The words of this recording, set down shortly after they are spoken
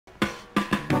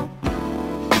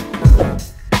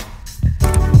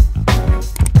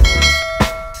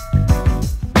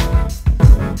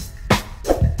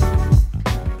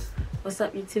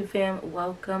What's up, YouTube fam?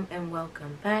 Welcome and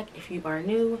welcome back. If you are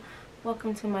new,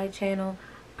 welcome to my channel.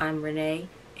 I'm Renee,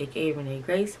 aka Renee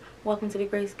Grace. Welcome to the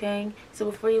Grace Gang. So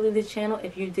before you leave the channel,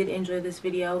 if you did enjoy this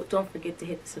video, don't forget to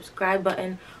hit the subscribe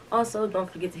button. Also,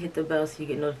 don't forget to hit the bell so you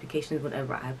get notifications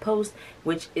whenever I post,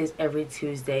 which is every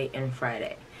Tuesday and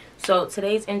Friday. So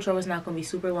today's intro is not going to be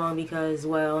super long because,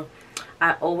 well,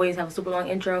 I always have a super long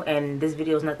intro and this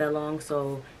video is not that long,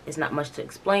 so it's not much to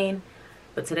explain.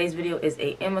 But today's video is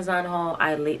a Amazon haul.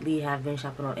 I lately have been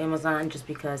shopping on Amazon just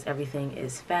because everything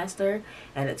is faster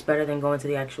and it's better than going to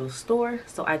the actual store.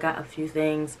 So I got a few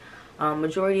things.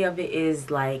 Majority of it is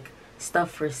like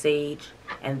stuff for Sage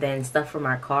and then stuff for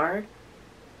my car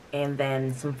and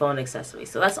then some phone accessories.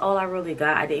 So that's all I really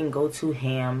got. I didn't go too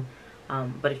ham.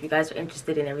 But if you guys are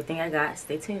interested in everything I got,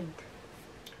 stay tuned.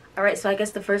 Alright, so I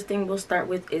guess the first thing we'll start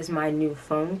with is my new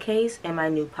phone case and my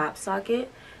new pop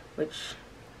socket, which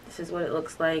this is what it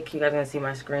looks like. You guys are going to see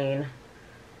my screen.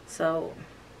 So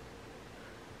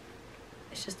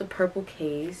it's just a purple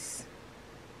case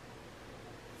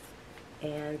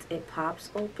and it pops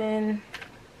open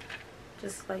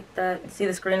just like that. See,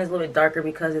 the screen is a little bit darker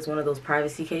because it's one of those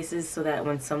privacy cases so that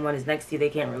when someone is next to you they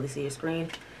can't really see your screen.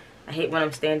 I hate when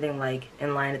I'm standing like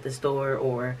in line at the store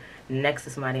or next to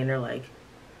somebody and they're like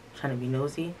trying to be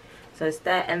nosy. So it's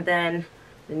that, and then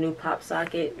the new pop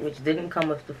socket, which didn't come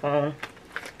with the phone.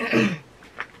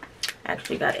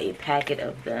 Actually got a packet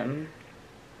of them,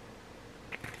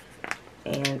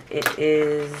 and it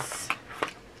is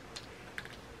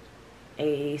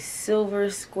a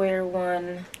silver square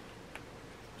one,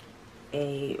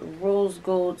 a rose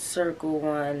gold circle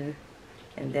one,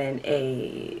 and then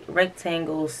a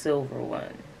rectangle silver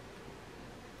one.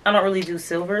 I don't really do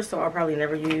silver, so I'll probably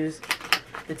never use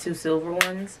the two silver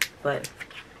ones, but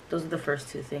those are the first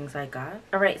two things I got.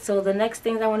 Alright, so the next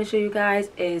things I want to show you guys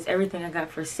is everything I got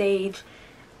for Sage.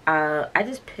 I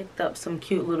just picked up some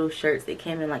cute little shirts. They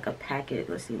came in like a packet.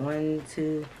 Let's see, 1,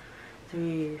 2,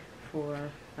 3, 4,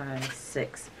 5,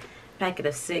 6. Packet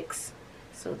of 6.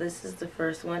 So this is the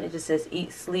first one. It just says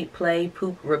eat, sleep, play,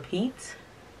 poop, repeat.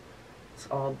 It's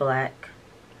all black.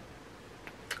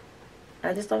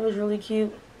 I just thought it was really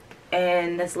cute,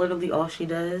 and that's literally all she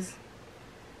does.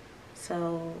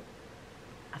 So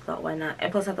I thought, why not?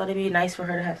 And plus I thought it'd be nice for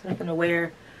her to have something to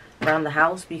wear around the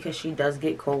house because she does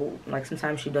get cold. Like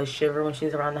sometimes she does shiver when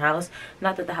she's around the house.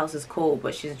 Not that the house is cold,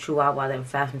 but she's a chihuahua. They have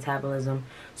fast metabolism,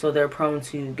 so they're prone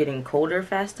to getting colder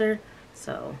faster.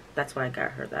 So that's why I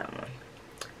got her that one.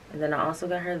 And then I also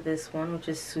got her this one, which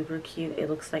is super cute. It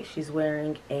looks like she's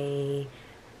wearing a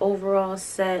overall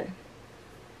set.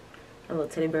 A little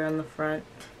teddy bear on the front.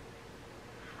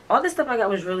 All this stuff I got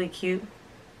was really cute.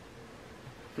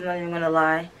 I'm not even gonna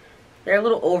lie. They're a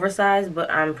little oversized,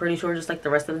 but I'm pretty sure just like the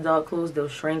rest of the dog clothes, they'll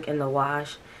shrink in the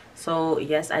wash. So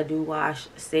yes, I do wash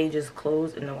Sage's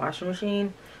clothes in the washing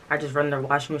machine. I just run the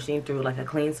washing machine through like a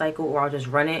clean cycle, or I'll just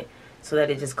run it so that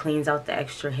it just cleans out the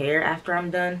extra hair after I'm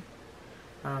done.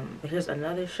 But here's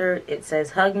another shirt. It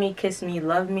says hug me, kiss me,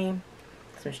 love me.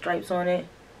 Some stripes on it.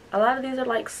 A lot of these are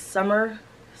like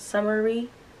summery,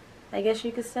 I guess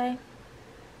you could say.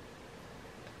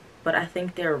 But I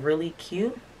think they're really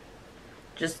cute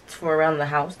just for around the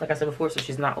house, like I said before, so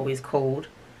she's not always cold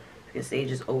because Sage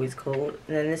is always cold.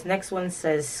 And then this next one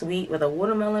says sweet with a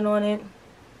watermelon on it.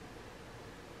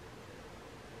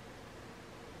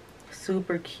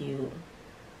 Super cute.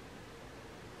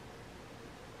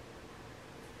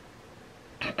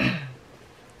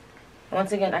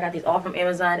 Once again, I got these all from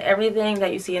Amazon. Everything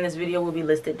that you see in this video will be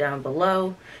listed down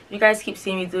below. You guys keep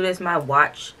seeing me do this. My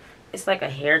watch, it's like a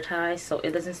hair tie, so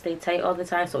it doesn't stay tight all the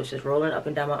time, so it's just rolling up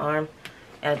and down my arm,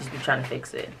 and I just be trying to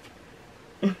fix it.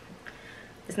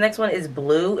 This next one is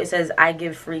blue. It says I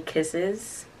give free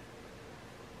kisses.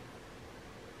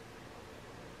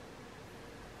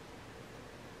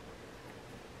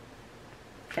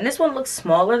 And this one looks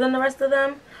smaller than the rest of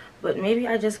them, but maybe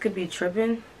I just could be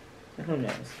tripping. Who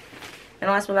knows? And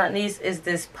last but not least is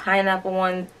this pineapple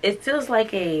one. It feels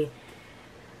like it's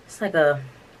like a,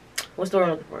 what's the word I'm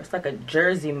looking for? It's like a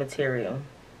jersey material.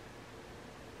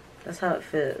 That's how it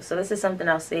feels. So this is something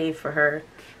I'll save for her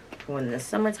for when the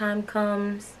summertime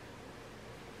comes.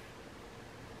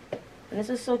 And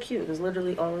this is so cute. There's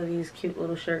literally all of these cute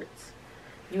little shirts.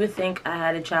 You would think I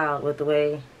had a child with the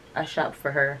way I shop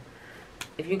for her.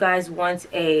 If you guys want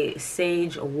a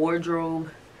Sage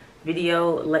wardrobe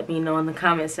video, let me know in the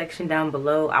comment section down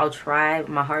below. I'll try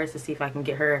my hardest to see if I can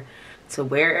get her to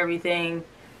wear everything.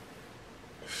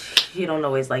 She don't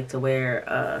always like to wear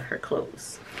her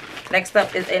clothes. Next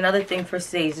up is another thing for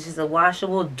Sage. This is a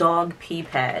washable dog pee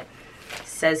pad. It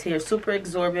says here super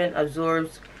absorbent,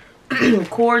 absorbs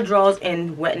Core draws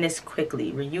in wetness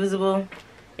quickly. Reusable.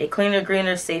 A cleaner,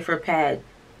 greener, safer pad.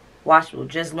 Washable.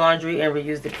 Just laundry and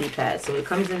reuse the pee pad. So it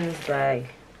comes in this bag.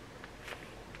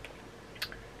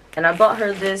 And I bought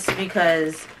her this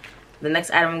because the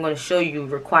next item I'm going to show you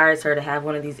requires her to have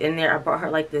one of these in there. I brought her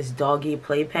like this doggy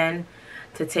playpen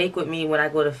to take with me when I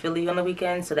go to Philly on the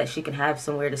weekend so that she can have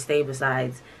somewhere to stay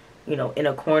besides, you know, in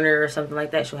a corner or something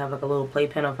like that. She'll have like a little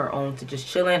playpen of her own to just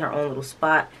chill in, her own little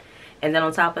spot. And then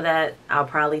on top of that, I'll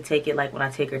probably take it like when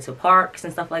I take her to parks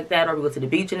and stuff like that, or we go to the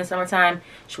beach in the summertime,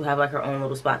 she'll have like her own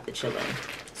little spot to chill in.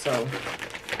 So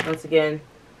once again,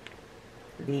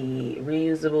 the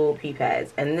reusable pee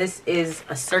pads. And this is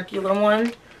a circular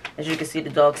one. As you can see, the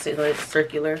dog sitting on it, it's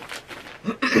circular.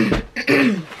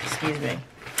 Excuse me.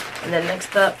 And then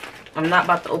next up, I'm not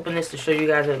about to open this to show you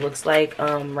guys what it looks like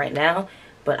right now,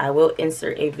 but I will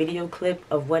insert a video clip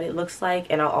of what it looks like,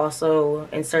 and I'll also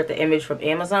insert the image from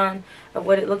Amazon of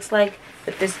what it looks like.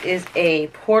 But this is a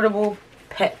portable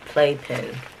pet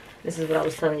playpen. This is what I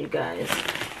was telling you guys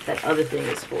that other thing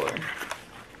is for.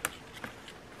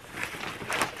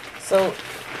 So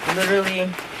literally,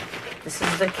 this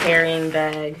is the carrying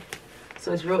bag.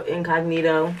 So it's real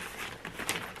incognito.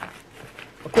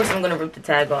 Of course, I'm going to rip the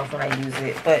tag off when I use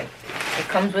it, but it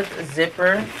comes with a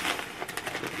zipper.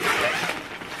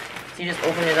 So you just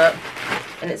open it up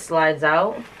and it slides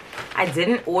out. I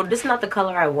didn't order, this is not the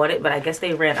color I wanted, but I guess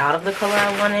they ran out of the color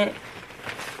I wanted.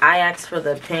 I asked for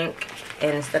the pink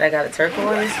and instead I got a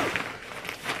turquoise.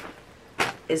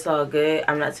 It's all good.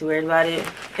 I'm not too worried about it.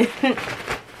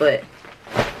 But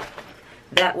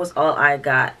that was all I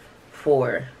got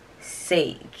for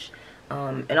Sage.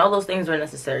 And all those things are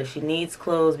necessary. She needs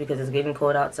clothes because it's getting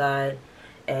cold outside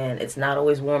and it's not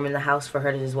always warm in the house for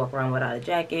her to just walk around without a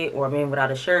jacket, or I mean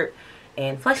without a shirt.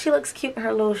 And plus she looks cute in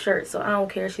her little shirt, so I don't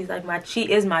care. She's like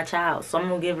she is my child, so I'm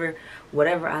gonna give her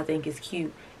whatever I think is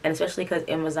cute. And especially because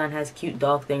Amazon has cute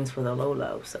dog things for the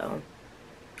low, so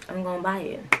I'm gonna buy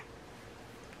it.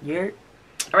 You're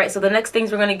alright. So the next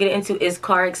things we're gonna get into is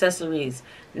car accessories.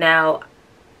 Now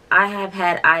I have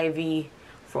had Ivy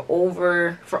for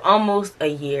almost a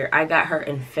year. I got her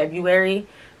in February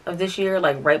of this year,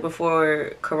 like right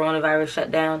before coronavirus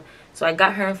shut down. So I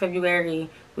got her in February.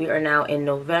 We are now in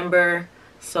November,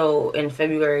 so in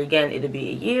February again it'll be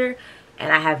a year,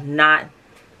 and I have not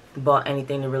bought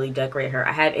anything to really decorate her.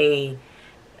 I had a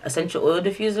essential oil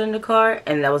diffuser in the car,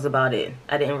 and that was about it.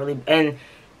 I didn't really, and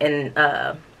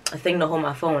a thing to hold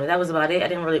my phone, and that was about it. I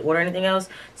didn't really order anything else,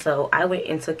 so I went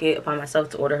and took it upon myself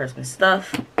to order her some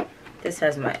stuff. This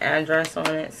has my address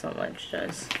on it, so let's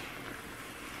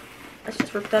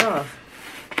just rip that off.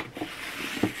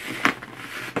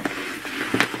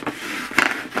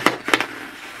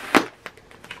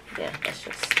 Yeah, that's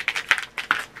just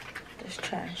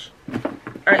trash.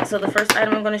 Alright, so the first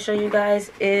item I'm going to show you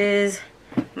guys is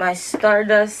my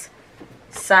Stardust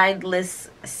sideless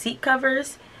seat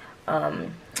covers.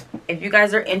 If you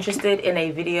guys are interested in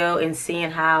a video in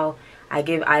seeing how I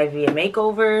give Ivy a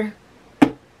makeover,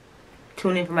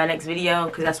 tune in for my next video,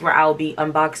 because that's where I'll be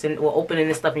unboxing or opening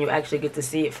this stuff and you actually get to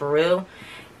see it for real.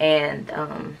 And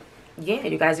yeah,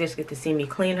 you guys just get to see me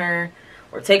clean her,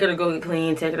 or take her to go get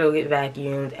cleaned, take her to go get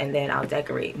vacuumed, and then I'll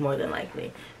decorate more than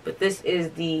likely. But this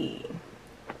is the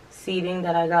seating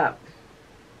that I got.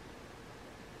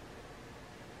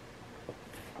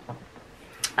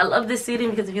 I love this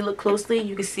seating because if you look closely,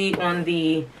 you can see on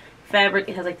the fabric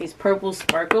it has like these purple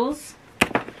sparkles,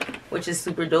 which is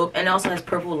super dope, and it also has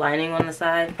purple lining on the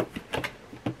side.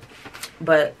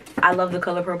 But I love the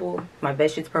color purple. My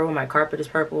bedsheet's purple, my carpet is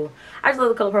purple. I just love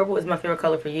the color purple. It's my favorite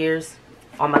color for years,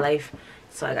 all my life.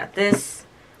 So I got this.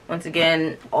 Once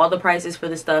again, all the prices for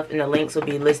the stuff and the links will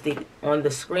be listed on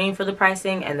the screen for the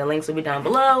pricing, and the links will be down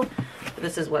below. But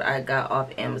this is what I got off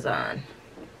Amazon.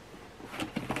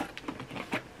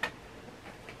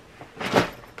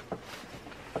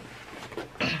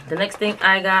 The next thing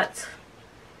I got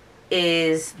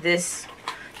is this.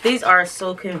 These are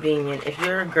so convenient. If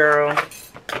you're a girl,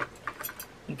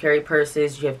 you carry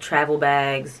purses, you have travel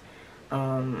bags.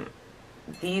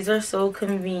 These are so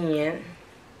convenient.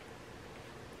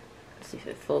 Let's see if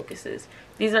it focuses.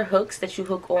 These are hooks that you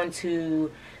hook onto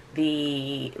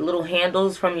the little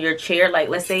handles from your chair. Like,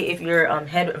 let's say if your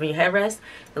headrest,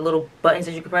 the little buttons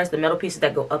that you can press, the metal pieces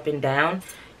that go up and down,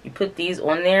 you put these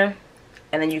on there,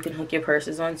 and then you can hook your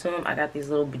purses onto them. I got these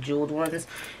little bejeweled ones.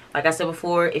 Like I said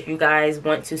before, if you guys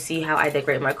want to see how I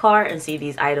decorate my car and see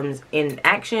these items in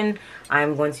action,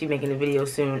 I'm going to be making a video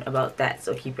soon about that,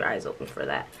 so keep your eyes open for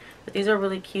that. But these are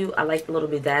really cute. I like the little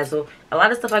bedazzle. A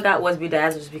lot of stuff I got was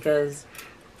bedazzled just because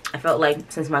I felt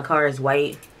like since my car is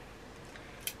white,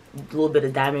 a little bit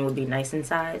of diamond would be nice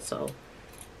inside. So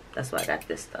that's why I got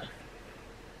this stuff.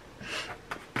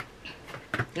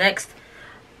 Next,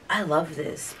 I love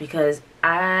this because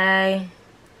I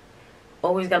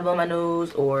always gotta blow my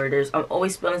nose, or I'm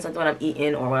always spilling something when I'm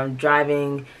eating or when I'm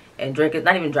driving and drinking.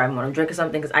 Not even driving, when I'm drinking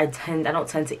something, because I don't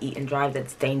tend to eat and drive.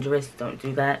 That's dangerous. Don't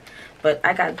do that. But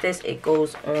I got this. It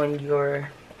goes on your,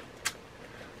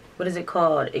 what is it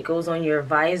called? It goes on your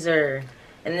visor.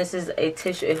 And this is a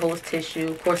tissue. It holds tissue.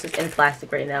 Of course, it's in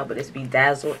plastic right now, but it's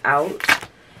bedazzled out.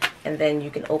 And then you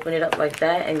can open it up like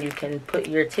that, and you can put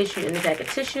your tissue in the pack of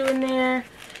tissue in there.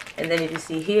 And then if you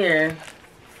see here,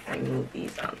 I move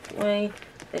these out of the way.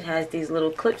 It has these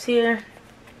little clips here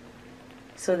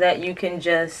so that you can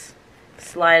just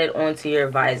slide it onto your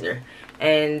visor.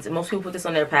 And most people put this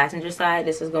on their passenger side.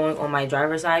 This is going on my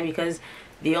driver's side because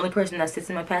the only person that sits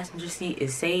in my passenger seat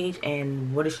is Sage,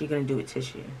 and what is she gonna do with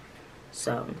tissue?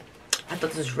 So I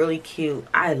thought this was really cute.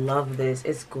 I love this.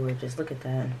 It's gorgeous. Look at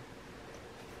that.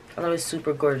 I love it.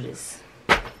 Super gorgeous.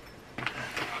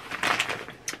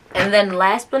 And then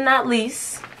last but not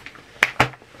least,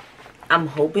 I'm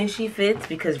hoping she fits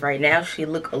because right now she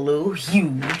look a little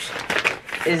huge,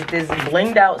 is this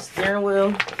blinged out steering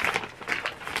wheel.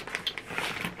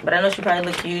 But I know she probably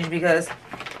look huge because,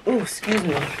 ooh, excuse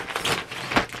me,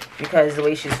 because the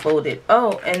way she's folded.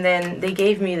 Oh, and then they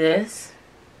gave me this.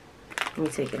 Let me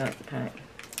take it out the pack.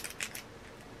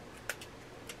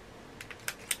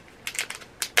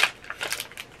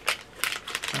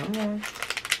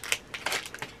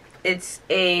 It's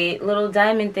a little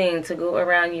diamond thing to go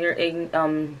around your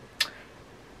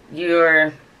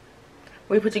where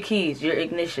you put your keys, your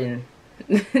ignition.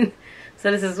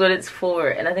 So this is what it's for,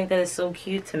 and I think that is so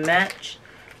cute to match.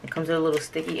 It comes with a little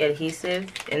sticky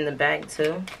adhesive in the bag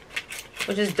too,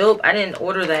 which is dope. I didn't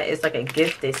order that. It's like a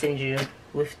gift they send you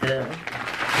with the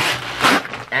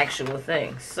actual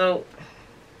thing. So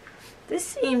this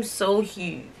seems so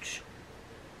huge.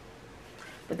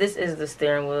 But this is the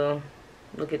steering wheel.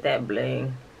 Look at that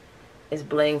bling. It's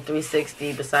bling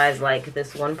 360 besides like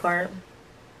this one part.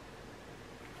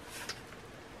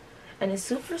 And it's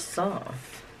super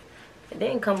soft. It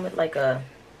didn't come with like a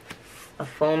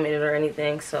foam in it or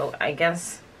anything. So I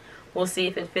guess we'll see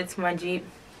if it fits my Jeep.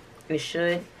 It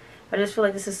should. I just feel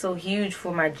like this is so huge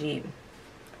for my Jeep.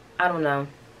 I don't know.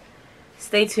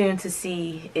 Stay tuned to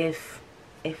see if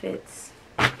it fits,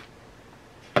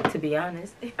 to be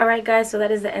honest. Alright guys, so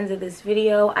that is the end of this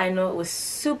video. I know it was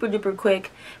super duper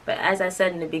quick, but as I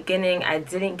said in the beginning, I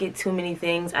didn't get too many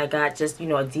things. I got just, you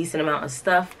know, a decent amount of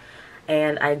stuff,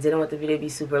 and I didn't want the video to be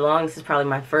super long. This is probably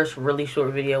my first really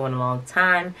short video in a long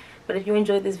time. But if you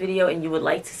enjoyed this video and you would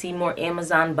like to see more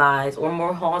Amazon buys or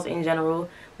more hauls in general,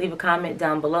 leave a comment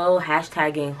down below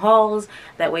hashtagging hauls.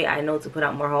 That way I know to put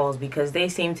out more hauls, because they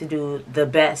seem to do the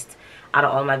best out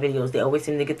of all my videos. They always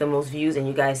seem to get the most views, and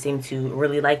you guys seem to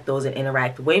really like those and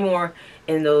interact way more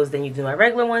in those than you do my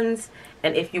regular ones.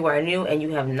 And if you are new and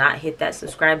you have not hit that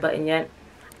subscribe button yet,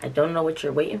 I don't know what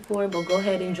you're waiting for, but go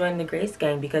ahead and join the Grace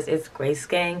Gang, because it's Grace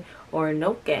Gang or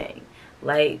no gang.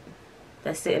 Like,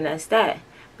 that's it and that's that.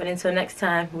 But until next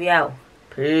time, we out.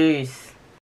 Peace.